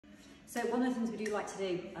So one of the things we do like to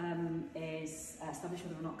do is establish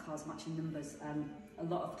whether or not cars matching numbers. A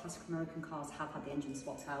lot of classic American cars have had the engine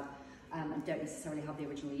swapped out and don't necessarily have the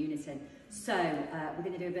original unit in. So we're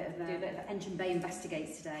going to do a bit of an engine bay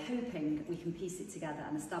investigate today, hoping we can piece it together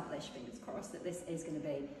and establish, fingers crossed, that this is going to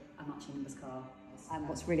be a matching numbers car.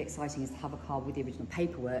 What's really exciting is to have a car with the original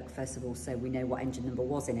paperwork, first of all, so we know what engine number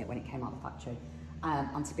was in it when it came out of the factory,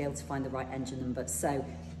 and to be able to find the right engine number. So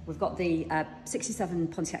we've got the 67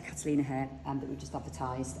 Pontiac Catalina here that we just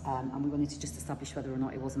advertised, and we wanted to just establish whether or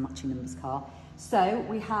not it was a matching numbers car. So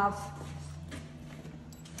we have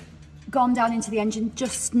gone down into the engine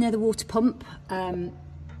just near the water pump.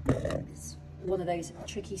 It's one of those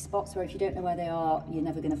tricky spots where if you don't know where they are, you're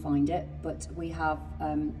never going to find it. But we have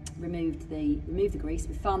removed the grease.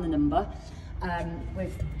 We found the number.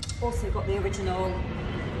 We've also got the original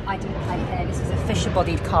ID plate here. This is a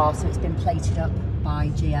Fisher-bodied car, so it's been plated up by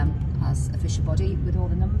GM as a Fisher body with all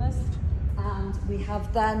the numbers. And we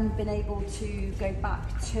have then been able to go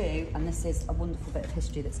back to, and this is a wonderful bit of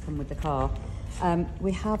history that's come with the car,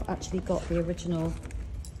 we have actually got the original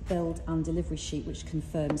build and delivery sheet which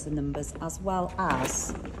confirms the numbers, as well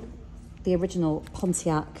as the original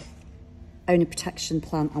Pontiac owner protection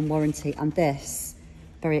plan and warranty. And this,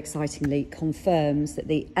 very excitingly, confirms that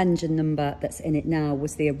the engine number that's in it now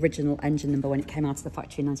was the original engine number when it came out of the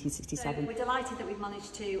factory in 1967. So we're delighted that we've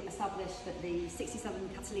managed to establish that the 67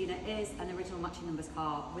 Catalina is an original matching numbers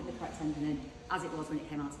car with the correct engine in, as it was when it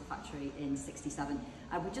came out of the factory in 67.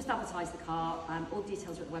 We just advertised the car. All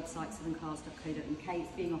details are at the website, southerncars.co.uk.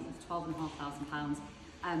 It's being offered for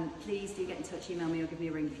 £12,500. Please do get in touch, email me or give me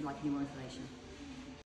a ring if you'd like any more information.